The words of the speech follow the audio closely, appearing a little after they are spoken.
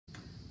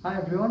Hi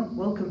everyone,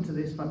 welcome to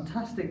this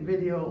fantastic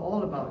video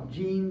all about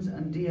genes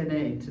and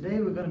DNA.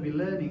 Today we're going to be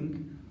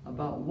learning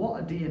about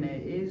what a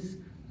DNA is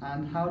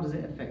and how does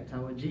it affect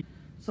our genes.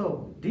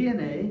 So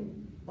DNA,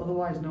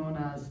 otherwise known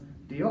as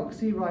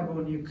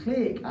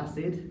deoxyribonucleic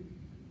acid,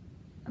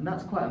 and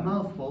that's quite a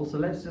mouthful, so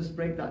let's just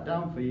break that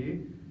down for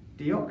you.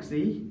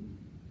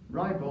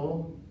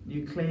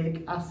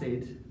 Deoxyribonucleic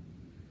acid.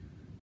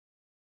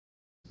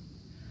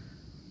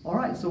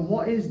 Alright, so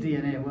what is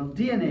DNA? Well,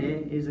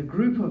 DNA is a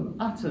group of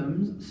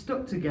atoms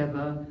stuck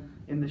together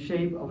in the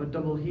shape of a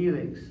double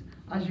helix,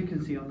 as you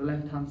can see on the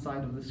left hand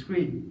side of the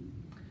screen.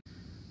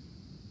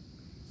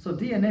 So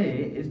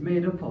DNA is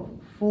made up of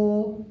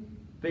 4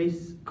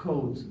 base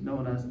codes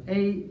known as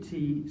A,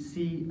 T,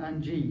 C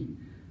and G.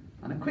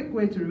 And a quick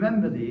way to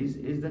remember these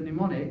is the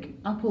mnemonic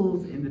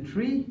apples in the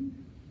tree,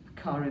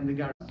 car in the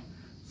garage.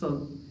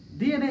 So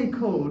DNA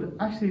code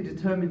actually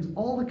determines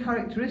all the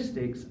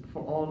characteristics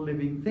for all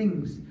living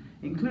things,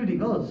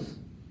 including us.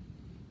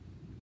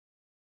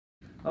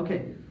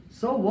 Okay,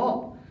 so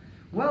what?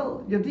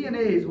 Well, your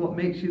DNA is what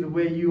makes you the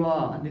way you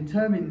are and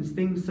determines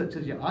things such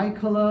as your eye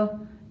colour,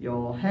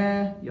 your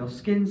hair, your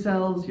skin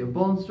cells, your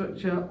bone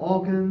structure,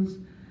 organs,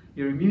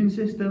 your immune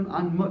system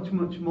and much,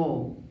 much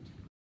more.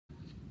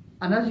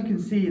 And as you can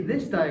see in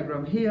this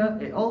diagram here,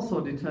 it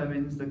also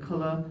determines the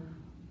colour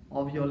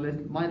of your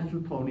My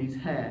Little Pony's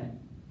hair.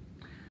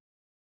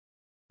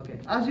 Okay,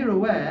 as you're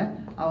aware,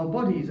 our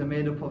bodies are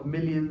made up of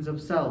millions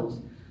of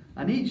cells,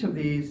 and each of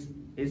these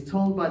is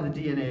told by the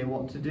DNA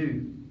what to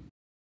do.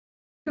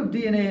 Think of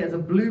DNA as a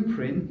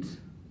blueprint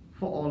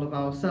for all of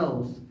our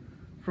cells.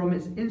 From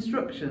its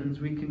instructions,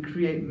 we can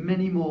create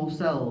many more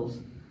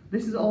cells.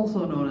 This is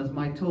also known as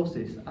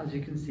mitosis, as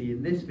you can see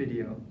in this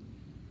video.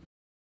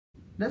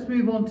 Let's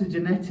move on to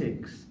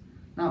genetics.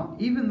 Now,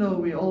 even though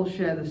we all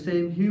share the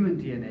same human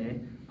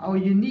DNA, our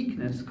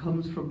uniqueness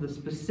comes from the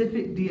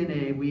specific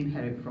DNA we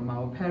inherit from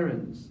our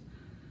parents.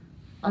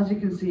 As you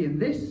can see in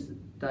this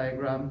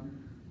diagram,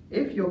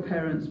 if your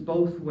parents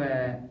both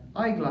wear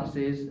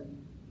eyeglasses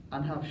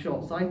and have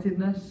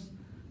short-sightedness,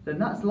 then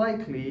that's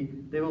likely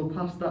they will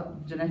pass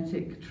that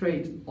genetic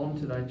trait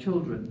onto their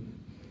children.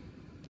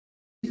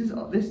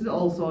 This is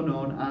also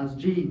known as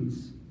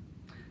genes.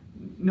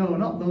 No,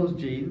 not those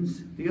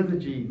genes, the other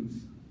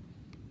genes.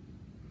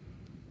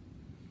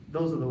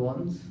 Those are the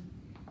ones.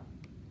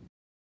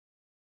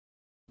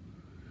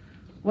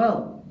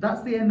 Well,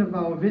 that's the end of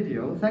our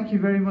video. Thank you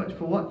very much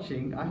for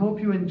watching. I hope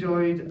you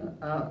enjoyed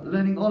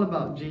learning all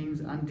about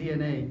genes and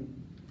DNA.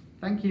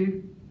 Thank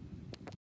you.